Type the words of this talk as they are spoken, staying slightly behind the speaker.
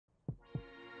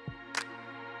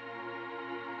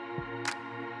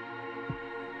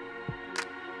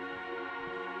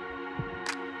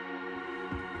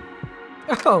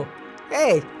Oh,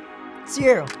 hey, it's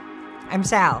you. I'm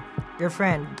Sal, your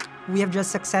friend. We have just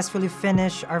successfully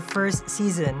finished our first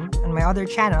season on my other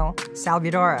channel,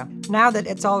 Salvadora. Now that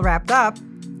it's all wrapped up,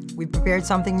 we prepared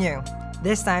something new.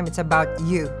 This time it's about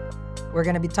you. We're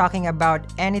gonna be talking about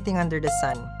anything under the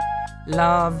sun.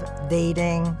 Love,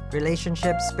 dating,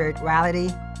 relationships, spirituality.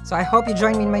 So I hope you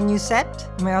join me in my new set,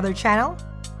 in my other channel,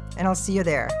 and I'll see you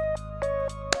there.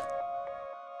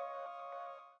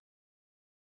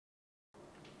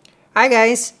 Hi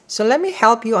guys! So let me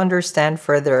help you understand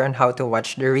further on how to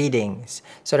watch the readings.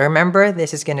 So remember,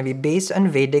 this is going to be based on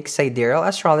Vedic sidereal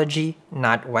astrology,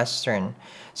 not Western.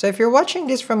 So if you're watching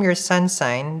this from your sun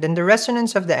sign, then the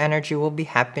resonance of the energy will be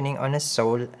happening on a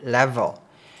soul level.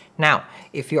 Now,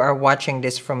 if you are watching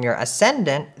this from your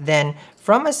ascendant, then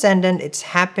from ascendant, it's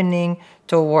happening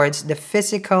towards the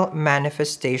physical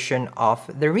manifestation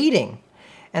of the reading.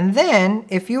 And then,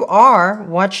 if you are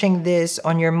watching this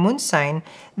on your moon sign,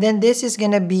 then this is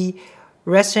going to be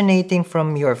resonating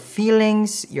from your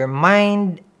feelings, your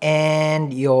mind,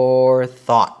 and your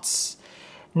thoughts.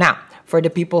 Now, for the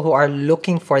people who are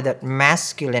looking for that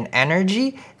masculine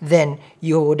energy, then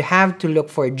you would have to look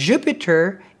for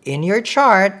Jupiter in your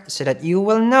chart so that you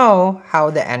will know how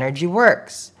the energy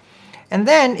works. And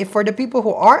then, if for the people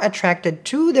who are attracted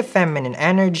to the feminine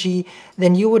energy,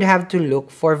 then you would have to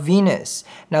look for Venus.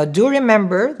 Now, do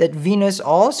remember that Venus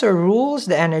also rules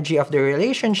the energy of the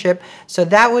relationship, so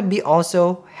that would be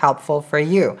also helpful for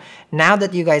you. Now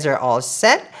that you guys are all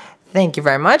set, thank you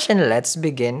very much, and let's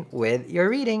begin with your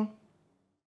reading.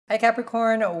 Hi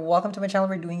Capricorn, welcome to my channel.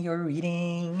 We're doing your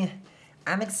reading.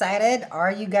 I'm excited. Are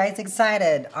you guys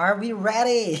excited? Are we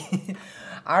ready?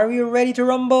 Are we ready to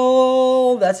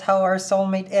rumble? That's how our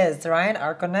soulmate is, right?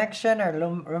 Our connection, our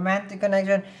romantic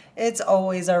connection, it's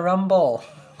always a rumble.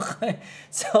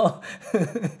 So,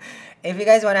 if you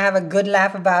guys want to have a good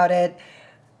laugh about it,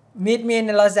 meet me in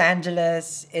Los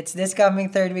Angeles. It's this coming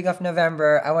third week of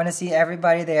November. I want to see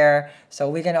everybody there so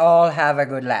we can all have a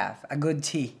good laugh, a good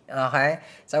tea, okay?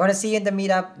 So I want to see you in the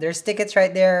meetup. There's tickets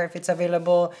right there if it's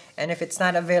available. And if it's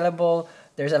not available,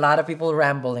 there's a lot of people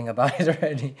rambling about it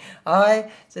already. Alright,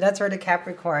 so that's for the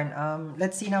Capricorn.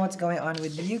 Let's see now what's going on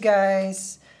with you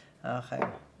guys. Okay,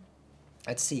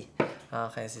 let's see.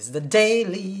 Okay, this is the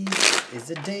dailies.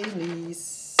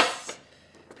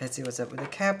 Let's see what's up with the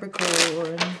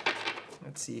Capricorn.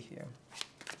 Let's see here.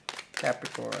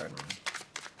 Capricorn.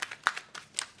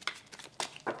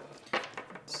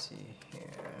 Let's see here.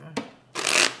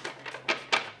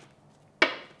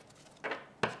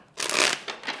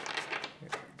 Here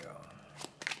we go.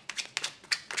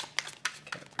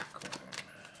 Capricorn.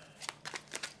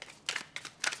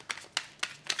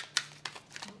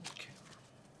 Okay.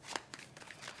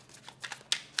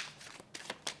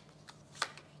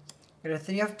 Got a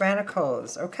Three of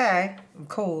Pentacles. Okay.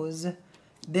 Coz.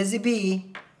 Busy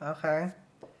bee. Okay.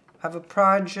 Have a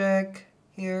project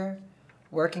here.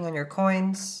 Working on your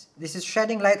coins. This is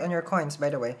shedding light on your coins, by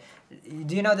the way.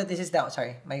 Do you know that this is down?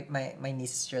 Sorry, my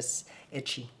knees is just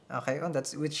itchy. Okay. Oh,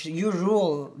 that's which you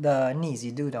rule the knees.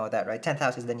 You do know that, right? 10th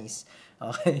house is the knees.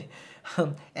 Okay.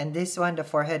 And this one, the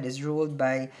forehead, is ruled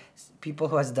by people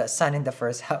who has the sun in the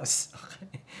first house.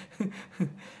 Okay.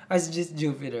 Or it's just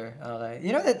Jupiter. Okay.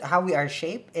 You know that how we are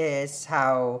shaped is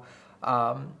how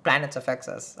planets affects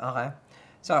us. Okay.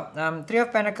 So Three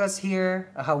of Pentacles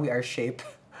here. How we are shaped.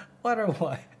 What or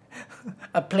why?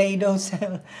 A Play-Doh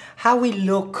cell. How we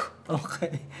look.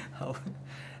 Okay.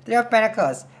 Three of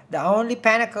Pentacles. The only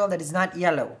pentacle that is not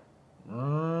yellow.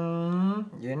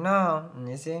 You know.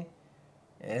 You see?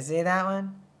 You see that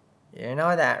one? You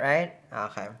know that, right?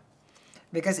 Okay.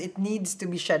 Because it needs to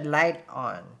be shed light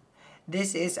on.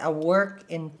 This is a work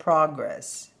in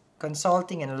progress.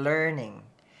 Consulting and learning.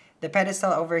 The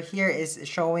pedestal over here is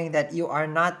showing that you are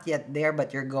not yet there,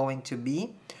 but you're going to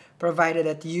be. Provided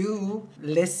that you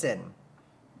listen.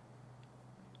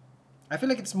 I feel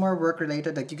like it's more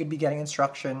work-related. Like you could be getting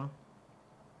instruction.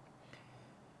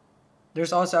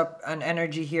 There's also an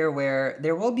energy here where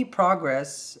there will be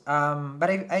progress, but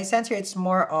I sense here it's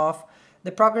more of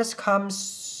the progress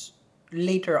comes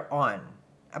later on.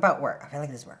 About work. I feel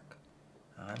like this work.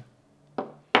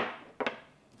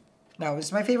 Now,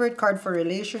 it's my favorite card for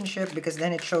relationship because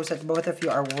then it shows that both of you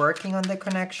are working on the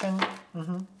connection.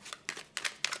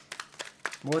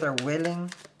 Both are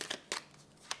willing.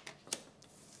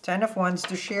 Ten of Wands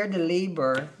to share the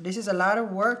labor. This is a lot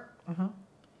of work.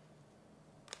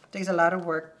 Takes a lot of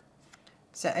work.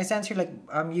 So I sense here like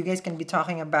you guys can be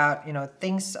talking about, you know,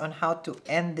 things on how to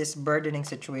end this burdening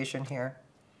situation here.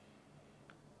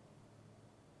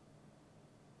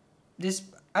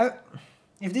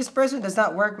 If this person does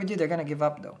not work with you, they're gonna give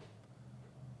up though.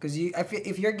 Because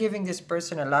if you're giving this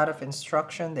person a lot of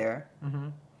instruction there,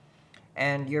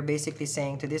 and you're basically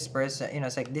saying to this person,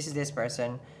 it's like, this is this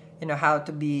person, how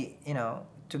to be,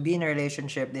 to be in a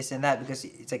relationship, this and that, because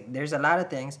it's like there's a lot of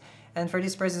things. And for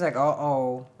this person, it's like,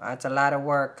 oh, that's a lot of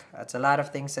work. That's a lot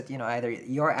of things that, either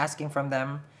you're asking from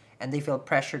them and they feel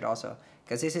pressured also.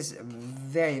 Because this is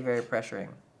very, very pressuring.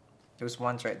 Those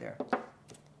ones right there.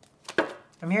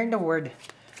 I'm hearing the word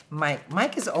Mike.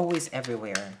 Mike is always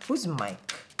everywhere. Who's Mike?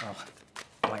 Oh,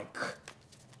 Mike.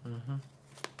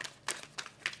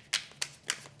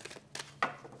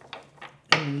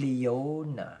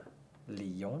 Leona.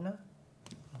 Leona?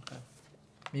 Okay.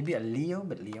 Maybe a Leo,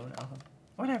 but Leona.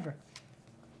 Whatever.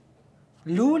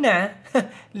 Luna.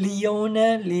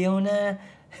 Leona. Leona.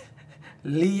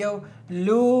 Leo.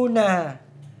 Luna.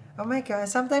 Oh my God.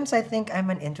 Sometimes I think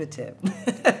I'm an intuitive.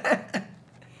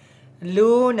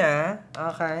 Luna.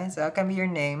 Okay. So that can be your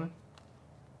name.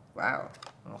 Wow.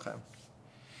 Okay.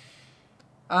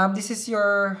 This is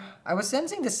your, I was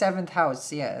sensing the 7th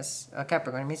house, yes,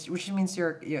 Capricorn, which means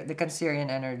your the Cancerian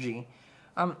energy.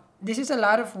 This is a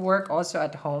lot of work also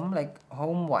at home, like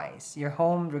home-wise. Your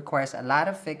home requires a lot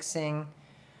of fixing,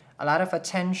 a lot of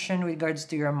attention with regards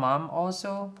to your mom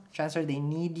also. Chances are they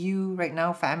need you right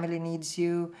now, family needs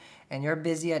you, and you're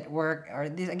busy at work. Or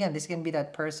this, again, this can be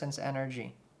that person's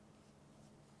energy.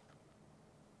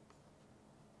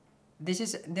 This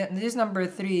is number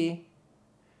 3.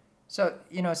 So,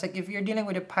 it's like if you're dealing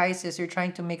with a Pisces, you're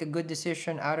trying to make a good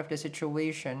decision out of the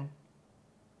situation.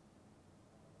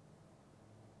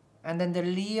 And then the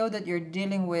Leo that you're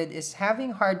dealing with is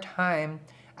having a hard time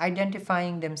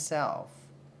identifying themselves.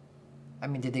 I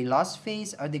mean, did they lost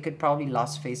face? Or they could probably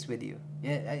lost face with you.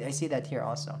 Yeah, I see that here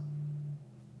also.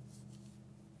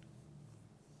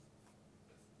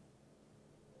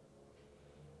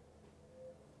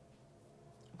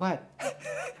 What?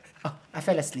 Oh, I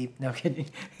fell asleep. No kidding.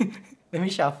 Let me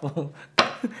shuffle.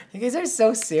 You guys are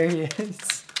so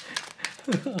serious.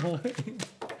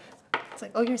 It's like,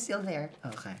 oh, you're still there.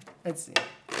 Okay, let's see.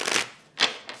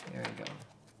 There we go.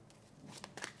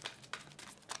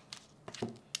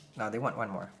 No, they want one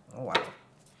more. Oh, wow.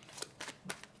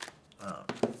 Oh.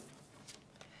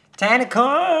 10 of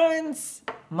coins!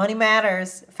 Money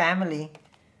matters. Family.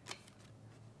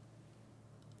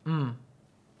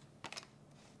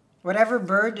 Whatever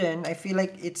burden, I feel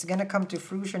like it's gonna come to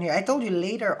fruition here. I told you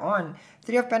later on,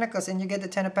 3 of Pentacles and you get the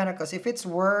 10 of Pentacles. If it's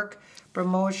work,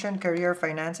 promotion, career,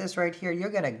 finances right here,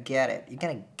 you're gonna get it. You're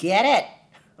gonna get it.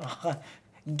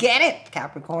 Get it,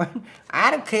 Capricorn. I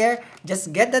don't care.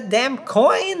 Just get the damn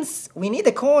coins. We need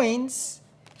the coins.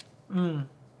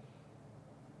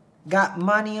 Got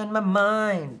money on my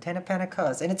mind. 10 of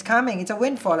Pentacles. And it's coming. It's a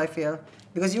windfall, I feel.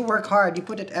 Because you work hard. You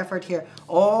put that effort here.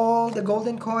 All the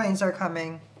golden coins are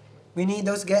coming. We need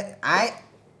those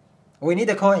we need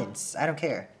the coins. I don't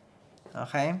care.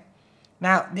 Okay?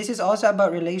 Now, this is also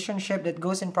about relationship that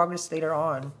goes in progress later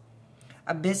on.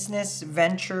 A business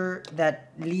venture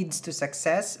that leads to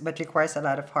success but requires a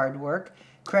lot of hard work.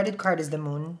 Credit card is the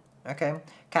moon. Okay?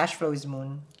 Cash flow is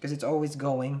moon because it's always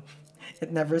going.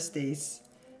 It never stays.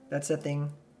 That's the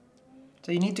thing.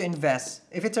 So you need to invest.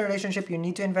 If it's a relationship, you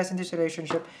need to invest in this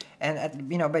relationship. And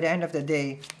by the end of the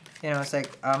day, it's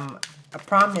like a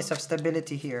promise of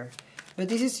stability here. But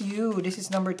this is you. This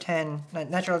is number 10,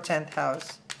 natural 10th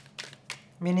house.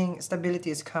 Meaning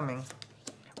stability is coming.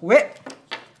 Whip!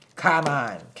 Come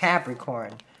on,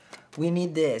 Capricorn. We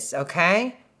need this,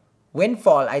 okay?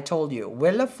 Windfall, I told you.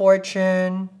 Wheel of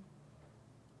Fortune.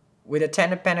 With a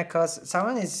 10 of Pentacles.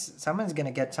 Someone's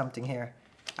gonna get something here.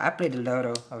 I play the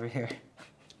lotto over here.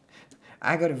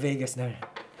 I go to Vegas. No.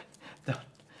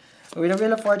 With the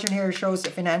Wheel of Fortune here shows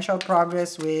financial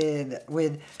progress with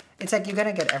it's like you're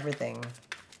gonna get everything.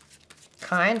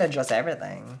 Kinda just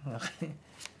everything.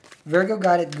 Virgo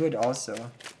got it good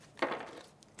also.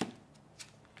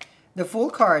 The Fool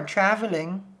card,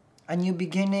 traveling, a new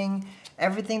beginning,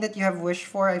 everything that you have wished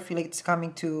for, I feel like it's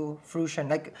coming to fruition.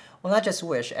 Like, well, not just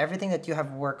wish, everything that you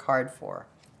have worked hard for.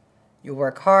 You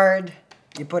work hard,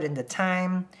 you put in the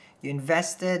time, you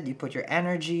invested, you put your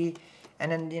energy,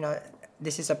 and then,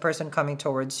 this is a person coming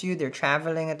towards you. They're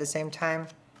traveling at the same time.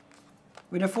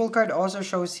 With the Fool card also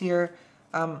shows here,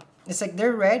 it's like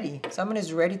they're ready. Someone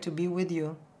is ready to be with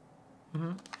you.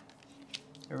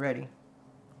 They're ready.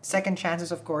 Second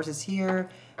chances, of course, is here.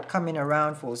 Coming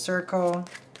around full circle.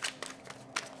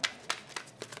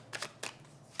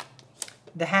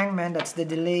 The Hangman, that's the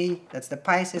delay. That's the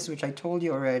Pisces, which I told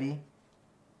you already.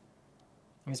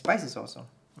 It's Pisces also.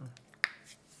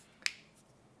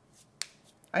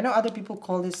 I know other people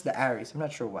call this the Aries. I'm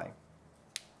not sure why.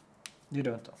 You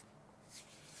don't know.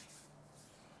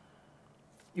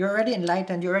 You're already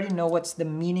enlightened. You already know what's the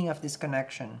meaning of this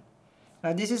connection.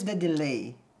 Now, this is the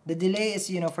delay. The delay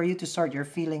is, for you to sort your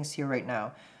feelings here right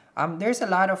now. There's a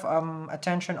lot of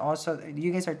attention also.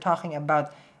 You guys are talking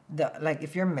about like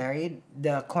if you're married,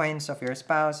 the coins of your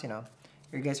spouse,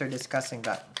 you guys are discussing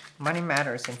that. Money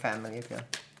matters in family, I feel.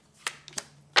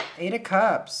 8 of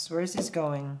Cups. Where is this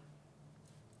going?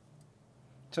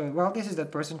 So, well, this is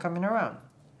that person coming around.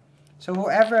 So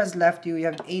whoever has left you, you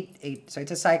have 8, 8. So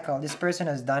it's a cycle. This person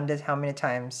has done this how many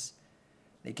times?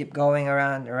 They keep going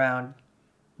around.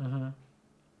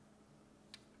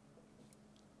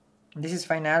 This is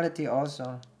finality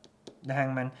also. The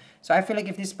Hangman. So I feel like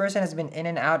if this person has been in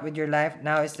and out with your life,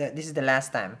 now this is the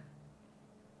last time.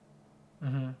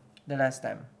 The last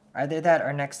time. Either that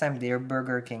or next time they're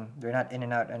Burger King. They're not in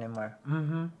and out anymore.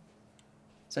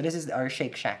 So this is our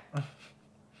Shake Shack.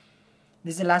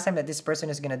 This is the last time that this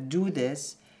person is going to do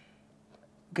this.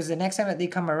 Because the next time that they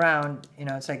come around,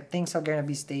 it's like things are going to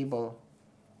be stable.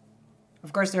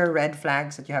 Of course, there are red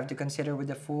flags that you have to consider with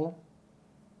the Fool.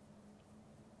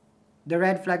 The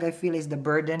red flag, I feel, is the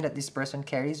burden that this person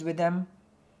carries with them.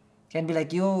 Can be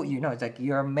like it's like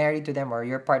you're married to them or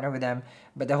you're partner with them,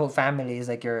 but the whole family is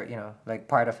like you're, like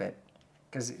part of it.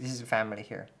 Because this is a family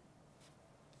here.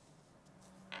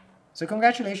 So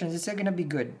congratulations, it's still going to be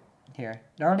good here.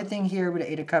 The only thing here with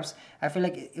the 8 of Cups, I feel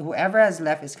like whoever has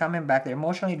left is coming back. They're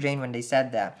emotionally drained when they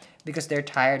said that because they're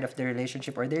tired of the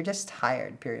relationship or they're just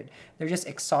tired, period. They're just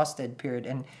exhausted, period.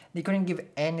 And they couldn't give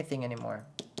anything anymore.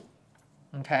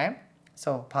 Okay?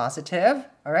 So, positive.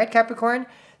 All right, Capricorn?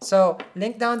 So,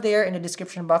 link down there in the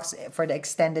description box for the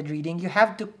extended reading. You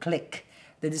have to click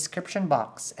the description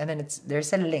box and then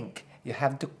there's a link. You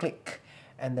have to click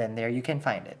and then there you can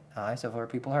find it. So, for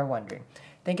people who are wondering.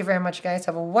 Thank you very much, guys.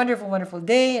 Have a wonderful, wonderful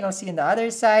day, and I'll see you on the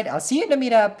other side. I'll see you in the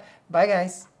meetup. Bye,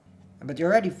 guys. But you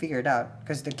already figured out,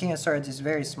 because the King of Swords is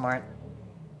very smart.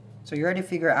 So you already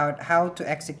figure out how to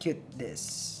execute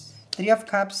this. 3 of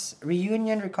Cups,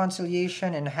 reunion,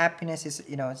 reconciliation, and happiness is,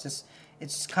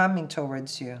 it's coming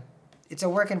towards you. It's a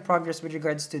work in progress with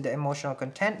regards to the emotional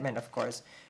contentment, of course.